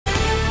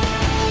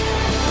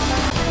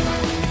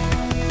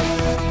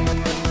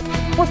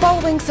We're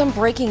following some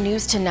breaking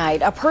news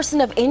tonight. A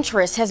person of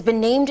interest has been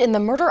named in the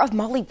murder of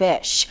Molly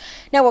Bish.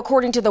 Now,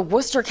 according to the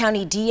Worcester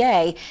County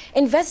DA,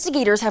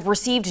 investigators have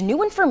received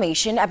new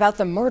information about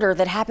the murder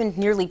that happened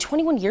nearly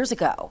 21 years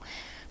ago.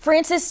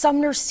 Francis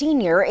Sumner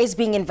Sr. is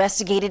being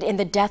investigated in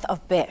the death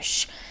of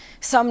Bish.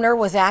 Sumner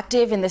was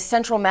active in the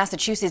central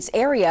Massachusetts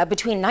area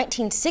between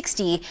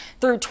 1960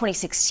 through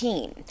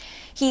 2016.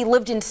 He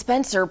lived in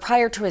Spencer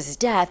prior to his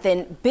death,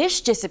 and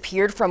Bish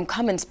disappeared from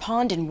Cummins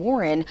Pond in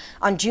Warren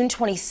on June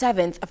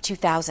 27th of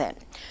 2000.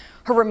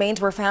 Her remains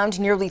were found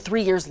nearly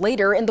 3 years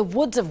later in the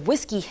woods of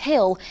Whiskey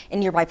Hill in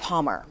nearby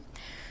Palmer.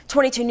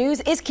 22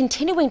 News is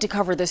continuing to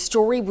cover this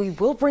story. We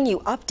will bring you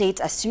updates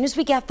as soon as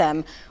we get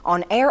them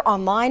on air,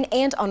 online,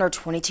 and on our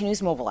 22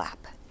 News mobile app.